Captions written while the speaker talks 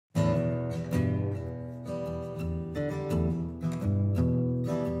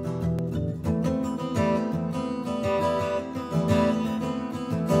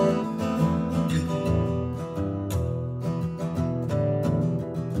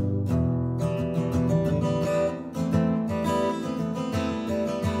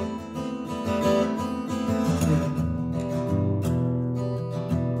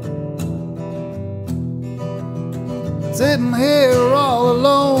sitting here all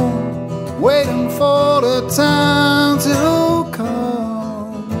alone, waiting for the time to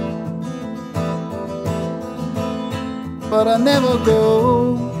come, but I never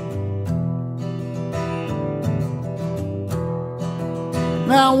go.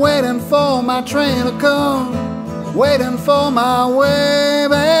 Now I'm waiting for my train to come, waiting for my way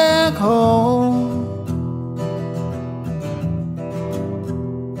back home.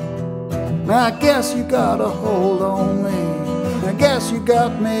 Now I guess you got a hold on me, I guess you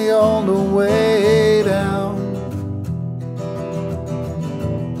got me all the way down.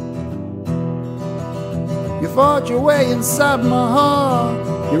 You fought your way inside my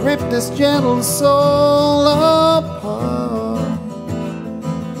heart, you ripped this gentle soul apart.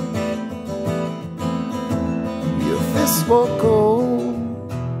 Your fists were cold,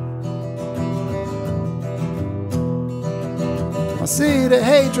 I see the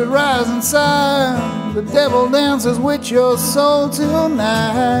hatred rise inside, the devil dances with your soul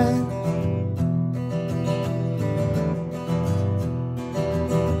tonight.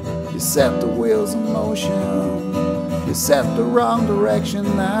 You set the wheels in motion, you set the wrong direction,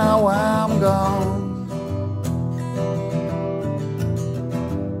 now I'm gone.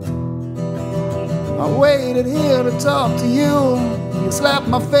 I waited here to talk to you, you slapped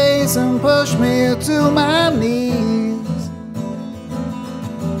my face and pushed me to my knees.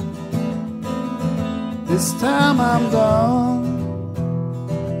 This time I'm done.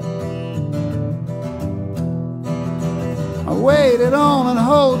 I waited on and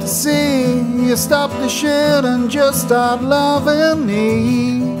hope to see you stop the shit and just start loving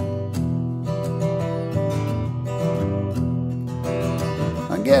me.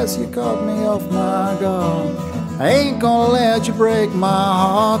 I guess you caught me off my guard, I ain't gonna let you break my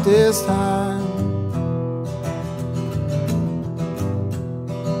heart this time.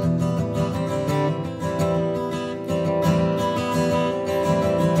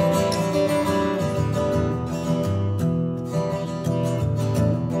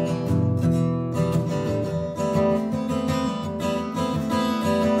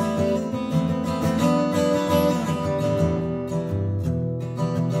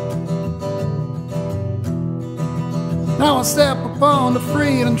 Now I step upon the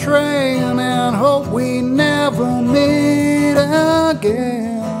freedom train and hope we never meet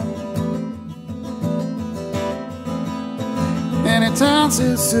again. Anytime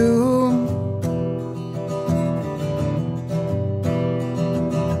too soon.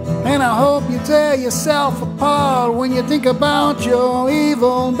 And I hope you tear yourself apart when you think about your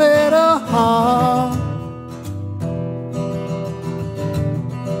evil, bitter heart.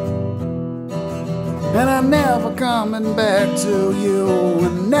 And I'm never coming back to you,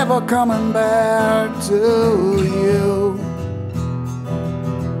 and never coming back to you.